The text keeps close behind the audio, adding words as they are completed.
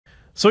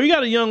So you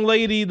got a young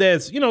lady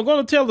that's, going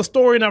to tell the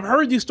story, and I've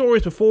heard these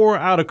stories before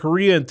out of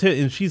Korea,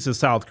 and she's in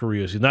South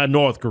Korea. She's not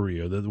North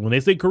Korea. When they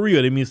say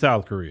Korea, they mean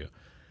South Korea.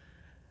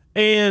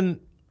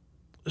 And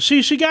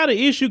she got an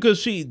issue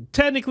because she's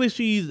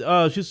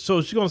going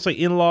to say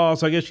in-laws.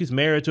 So I guess she's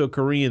married to a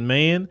Korean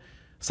man,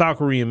 South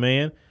Korean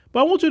man. But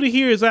I want you to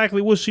hear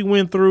exactly what she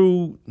went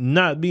through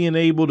not being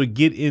able to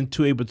get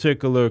into a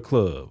particular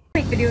club.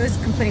 Make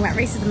videos complaining about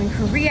racism in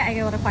Korea. I get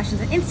a lot of questions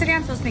on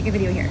Instagram, so let's make a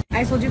video here.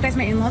 I told you guys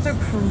my in-laws are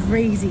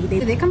crazy.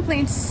 They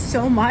complain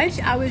so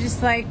much. I was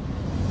just like,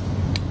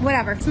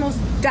 whatever. It's most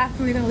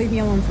definitely gonna leave me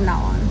alone from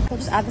now on. I'll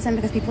just add this in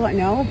because people don't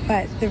know,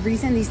 but the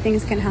reason these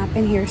things can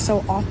happen here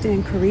so often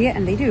in Korea,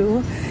 and they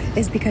do,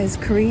 is because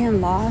Korean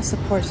law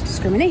supports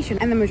discrimination,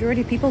 and the majority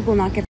of people will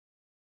not give.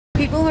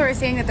 People who are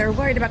saying that they're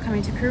worried about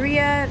coming to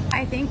Korea,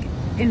 I think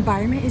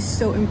environment is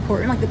so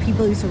important, like the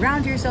people you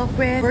surround yourself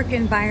with, work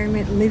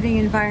environment, living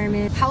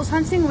environment. House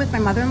hunting with my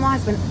mother-in-law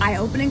has been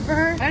eye-opening for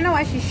her. I don't know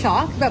why she's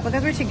shocked, but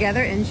because we're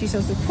together and she's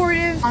so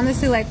supportive,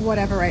 honestly, like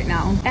whatever right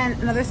now. And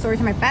another story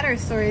to my better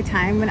story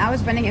time, when I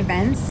was running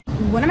events,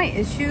 one of my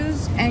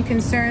issues and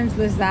concerns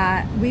was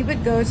that we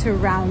would go to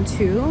round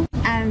 2,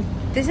 and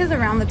this is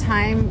around the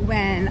time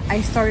when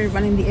I started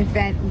running the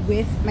event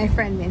with my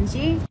friend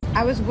Minji.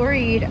 I was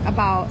worried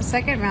about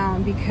second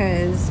round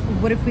because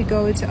what if we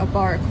go to a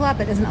bar or club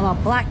that doesn't allow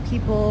black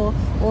people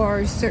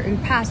or certain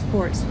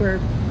passports where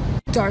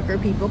darker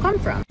people come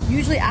from?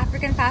 Usually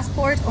African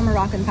passports or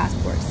Moroccan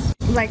passports.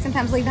 Like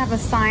sometimes they'll even have a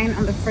sign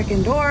on the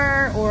freaking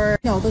door, or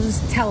no, they'll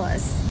just tell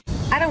us.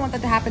 I don't want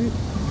that to happen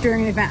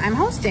during an event I'm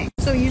hosting.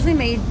 So we usually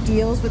made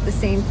deals with the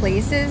same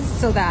places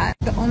so that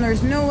the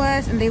owners know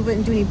us and they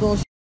wouldn't do any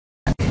bullshit.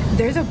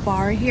 There's a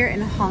bar here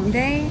in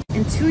Hongdae,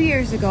 and 2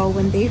 years ago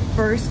when they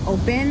first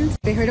opened,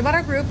 they heard about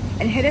our group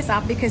and hit us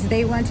up because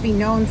they wanted to be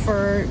known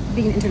for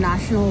being an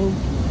international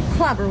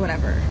club or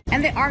whatever.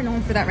 And they are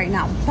known for that right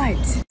now,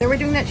 but they were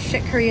doing that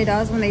shit Korea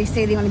does when they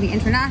say they want to be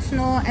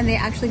international and they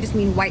actually just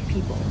mean white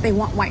people. They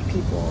want white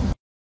people.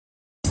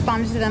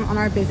 Responded to them on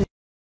our business.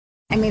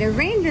 I made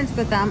arrangements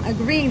with them,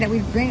 agreeing that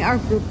we'd bring our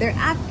group there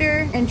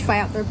after and try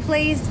out their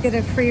place, get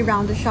a free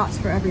round of shots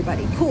for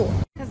everybody. Cool.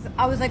 Because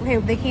I was like, okay,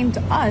 if they came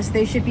to us,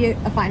 they should be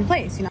a fine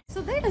place,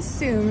 So they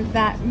assumed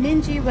that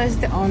Minji was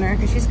the owner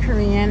because she's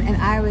Korean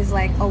and I was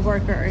like a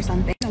worker or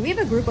something. We have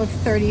a group of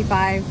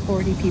 35,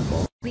 40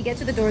 people. We get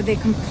to the door, they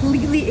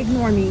completely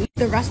ignore me.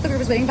 The rest of the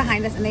group is waiting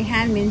behind us and they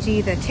hand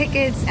Minji the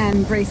tickets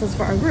and bracelets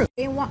for our group.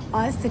 They want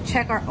us to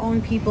check our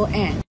own people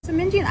in. So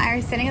Minji and I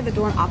are standing at the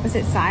door on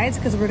opposite sides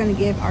because we're going to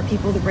give our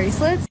people the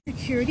bracelets.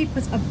 Security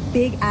puts a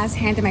big ass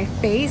hand in my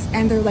face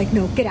and they're like,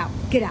 no, get out,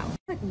 get out.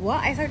 I'm like,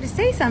 what? I started to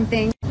say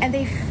something and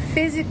they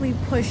physically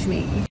push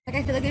me. Like,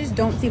 I feel like they just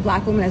don't see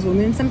black women as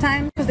women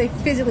sometimes because they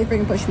physically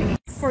freaking push me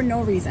for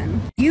no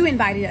reason. You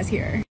invited us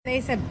here.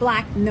 They said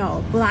black,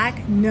 no,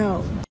 black,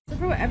 no. So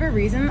for whatever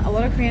reason, a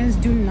lot of Koreans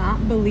do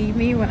not believe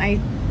me when I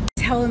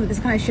tell them that this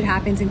kind of shit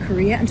happens in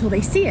Korea until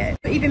they see it.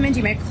 But even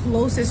Minji, my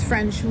closest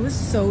friend, she was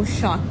so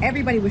shocked.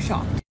 Everybody was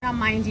shocked. Now,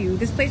 mind you,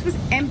 this place was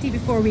empty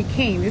before we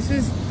came. This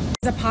was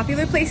a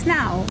popular place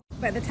now,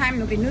 but at the time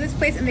nobody knew this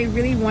place and they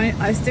really wanted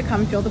us to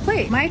come fill the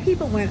place. My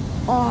people went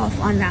off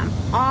on them,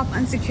 off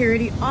on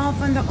security,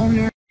 off on the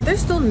owner. They're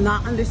still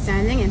not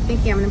understanding and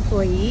thinking I'm an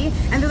employee,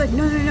 and they're like,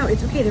 no, no, no,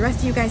 it's okay, the rest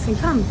of you guys can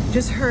come.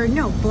 Just her,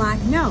 no, black,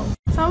 no.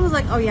 So I was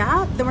like, oh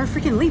yeah, then we're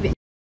freaking leaving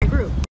my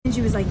group. And she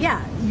was like,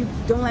 yeah, you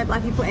don't let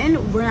black people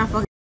in, we're not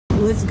fucking,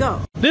 let's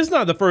go. This is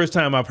not the first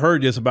time I've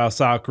heard this about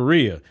South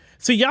Korea.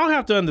 See, y'all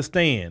have to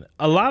understand,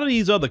 a lot of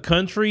these other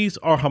countries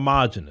are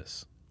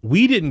homogenous.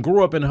 We didn't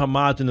grow up in a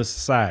homogenous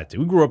society.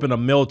 We grew up in a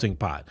melting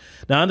pot.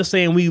 Now, I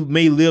understand we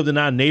may live in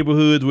our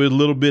neighborhoods with a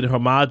little bit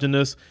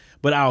homogenous,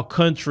 but our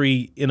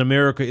country in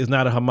America is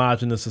not a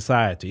homogenous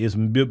society. It's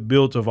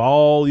built of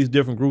all these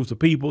different groups of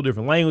people,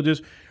 different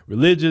languages,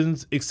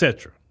 religions,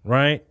 etc.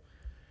 Right?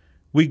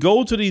 We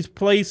go to these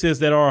places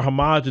that are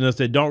homogenous,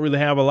 that don't really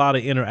have a lot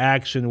of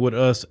interaction with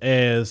us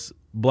as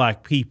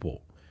black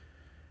people.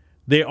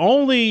 Their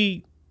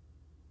only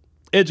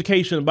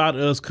education about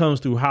us comes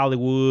through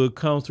Hollywood,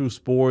 comes through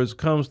sports,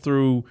 comes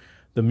through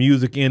the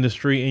music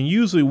industry. And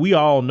usually we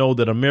all know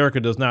that America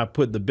does not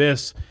put the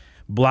best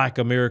black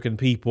American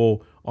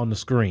people on the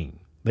screen.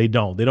 They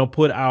don't. They don't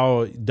put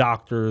our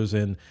doctors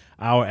and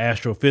our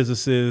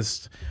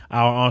astrophysicists,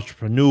 our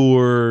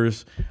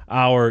entrepreneurs,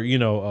 our,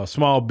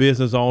 small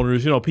business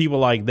owners, people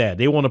like that.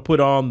 They want to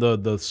put on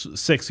the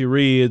sexy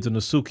reds and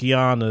the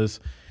Sukianas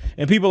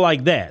and people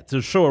like that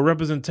to show a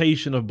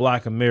representation of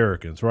black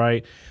Americans,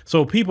 right?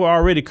 So people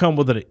already come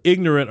with an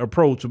ignorant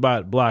approach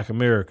about black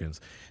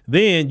Americans.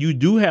 Then you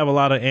do have a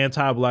lot of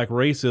anti-black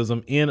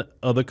racism in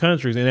other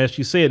countries. And as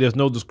she said, there's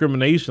no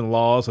discrimination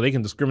laws, so they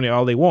can discriminate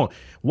all they want.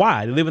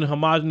 Why? They live in a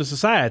homogenous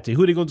society.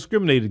 Who are they going to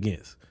discriminate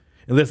against?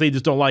 Unless they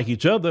just don't like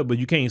each other, but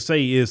you can't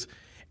say it's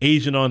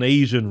Asian on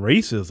Asian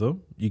racism.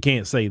 You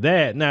can't say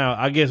that. Now,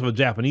 I guess if a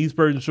Japanese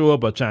person show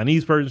up, a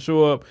Chinese person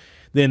show up,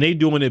 then they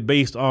doing it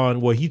based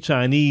on, well, he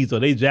Chinese or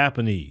they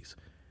Japanese.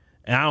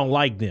 And I don't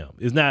like them.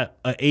 It's not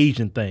an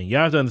Asian thing. You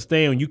have to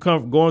understand when you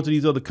come going to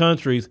these other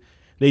countries,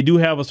 they do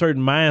have a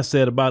certain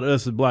mindset about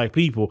us as black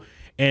people.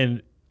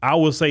 And I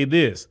will say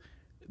this,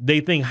 they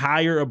think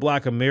higher of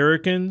black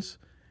Americans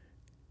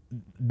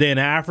than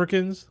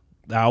Africans.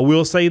 I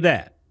will say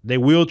that. They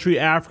will treat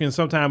Africans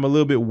sometimes a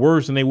little bit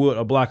worse than they would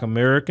a black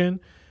American.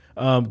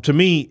 To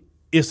me,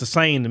 it's the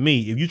same to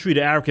me. If you treat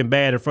an African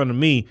bad in front of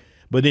me,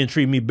 but then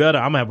treat me better,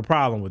 I'm gonna have a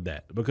problem with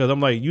that, because I'm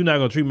like, you're not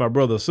gonna treat my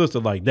brother or sister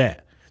like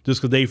that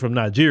just because they from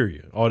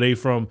Nigeria or they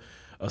from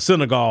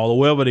Senegal or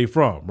wherever they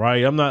from,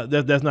 right? I'm not.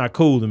 That's not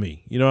cool to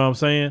me. You know what I'm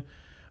saying?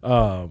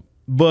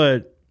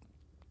 But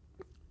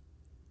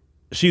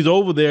she's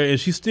over there and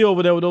she's still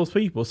over there with those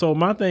people. So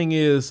my thing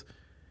is,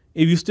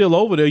 if you're still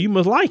over there, you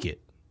must like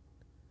it.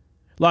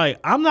 Like,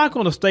 I'm not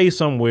going to stay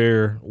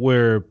somewhere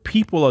where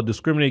people are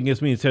discriminating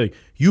against me and tell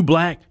you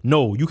black?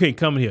 No, you can't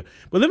come in here.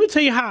 But let me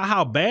tell you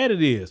how bad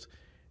it is.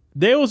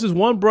 There was this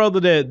one brother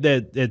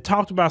that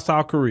talked about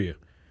South Korea,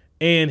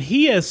 and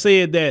he has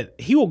said that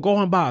he will go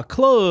and buy a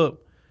club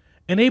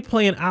and they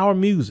playing our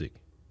music,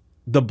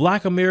 the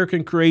black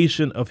American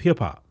creation of hip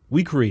hop.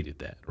 We created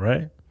that,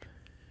 right?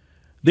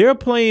 They're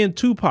playing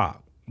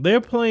Tupac.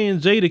 They're playing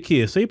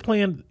Jadakiss. They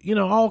playing,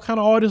 all kind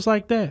of artists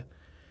like that.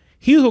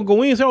 He was going to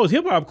go in and say, oh, it's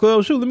hip hop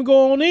club. Shoot, let me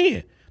go on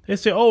in. They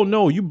say, oh,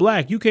 no, you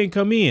black. You can't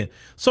come in.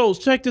 So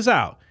check this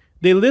out.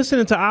 They're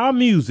listening to our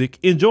music,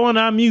 enjoying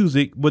our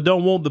music, but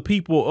don't want the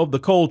people of the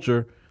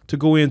culture to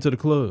go into the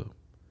club.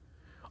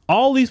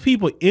 All these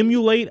people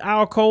emulate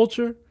our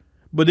culture,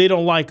 but they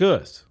don't like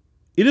us.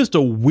 It is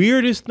the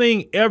weirdest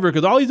thing ever,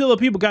 because all these other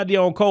people got their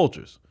own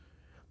cultures.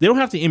 They don't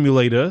have to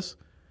emulate us,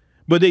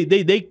 but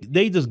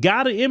they just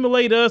got to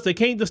emulate us. They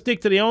can't just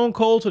stick to their own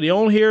culture, their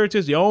own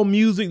heritage, their own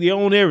music, their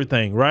own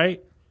everything,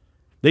 right?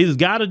 They just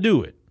got to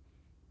do it.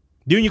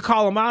 Then you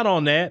call them out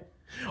on that.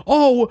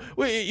 Oh,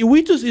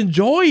 we just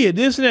enjoy it,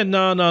 this and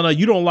that. No.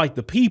 You don't like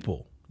the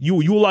people.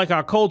 You like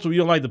our culture. You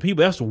don't like the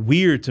people. That's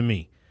weird to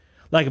me.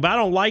 Like, if I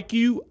don't like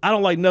you, I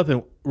don't like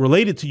nothing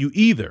related to you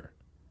either.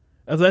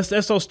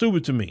 That's so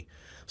stupid to me.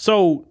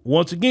 So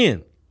once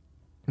again,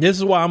 this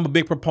is why I'm a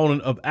big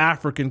proponent of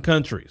African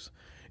countries.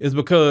 Is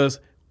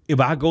because if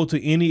I go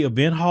to any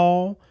event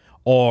hall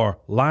or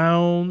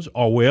lounge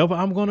or wherever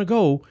I'm going to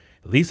go,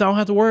 at least I don't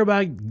have to worry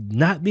about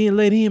not being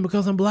let in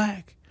because I'm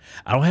black.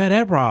 I don't have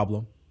that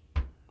problem.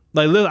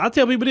 Like, I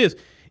tell people this,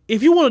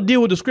 if you want to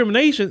deal with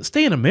discrimination,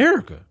 stay in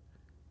America.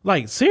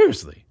 Like,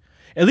 seriously.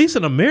 At least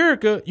in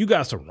America, you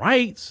got some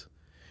rights.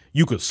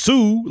 You could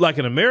sue. Like,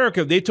 in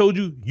America, if they told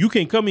you, you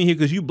can't come in here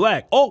because you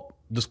black. Oh,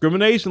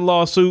 discrimination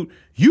lawsuit.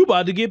 You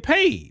about to get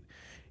paid.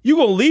 You're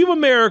going to leave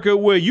America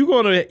where you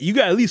got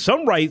at least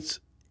some rights,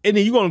 and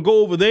then you're going to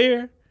go over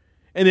there,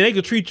 and then they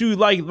could treat you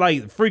like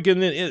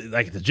freaking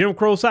like the Jim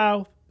Crow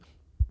South.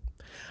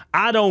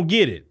 I don't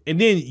get it.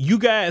 And then you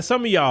guys,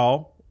 some of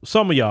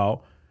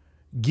y'all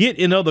get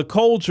in other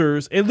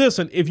cultures. And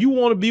listen, if you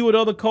want to be with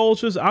other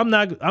cultures, I'm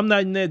not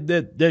in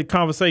that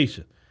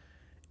conversation.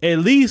 At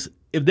least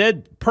if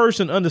that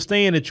person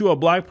understands that you're a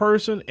black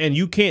person and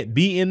you can't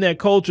be in that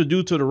culture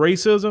due to the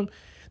racism,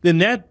 then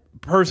that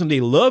person,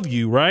 they love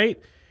you, right?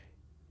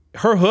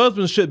 Her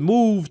husband should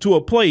move to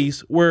a place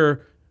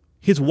where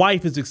his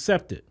wife is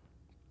accepted.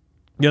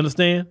 You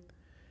understand?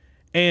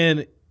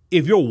 And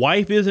if your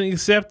wife isn't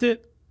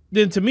accepted,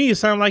 then to me, it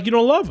sounds like you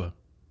don't love her.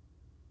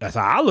 That's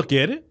how I look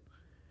at it.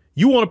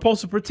 You want to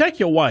supposed to protect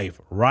your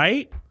wife,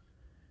 right?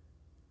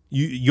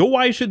 Your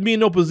wife should be in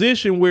no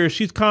position where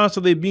she's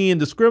constantly being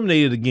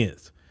discriminated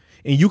against.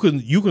 And you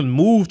can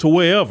move to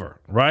wherever,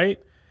 right?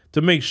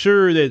 To make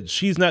sure that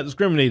she's not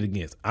discriminated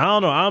against. I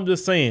don't know. I'm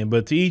just saying,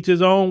 but to each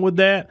his own with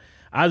that.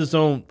 I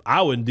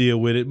wouldn't deal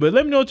with it. But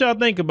let me know what y'all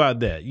think about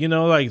that.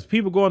 Like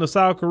people going to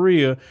South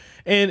Korea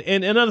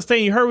and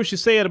understand, you heard what she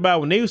said about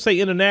when they say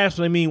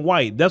international, they mean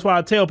white. That's why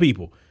I tell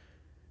people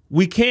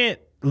we can't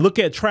look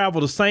at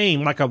travel the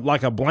same, like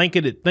a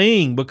blanketed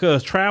thing,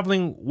 because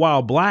traveling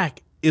while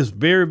black is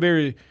very,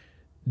 very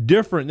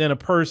different than a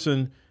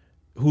person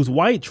who's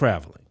white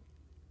traveling.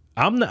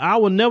 I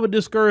will never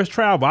discourage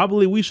travel. I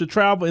believe we should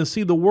travel and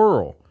see the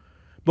world,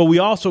 but we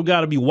also got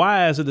to be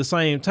wise at the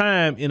same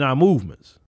time in our movements.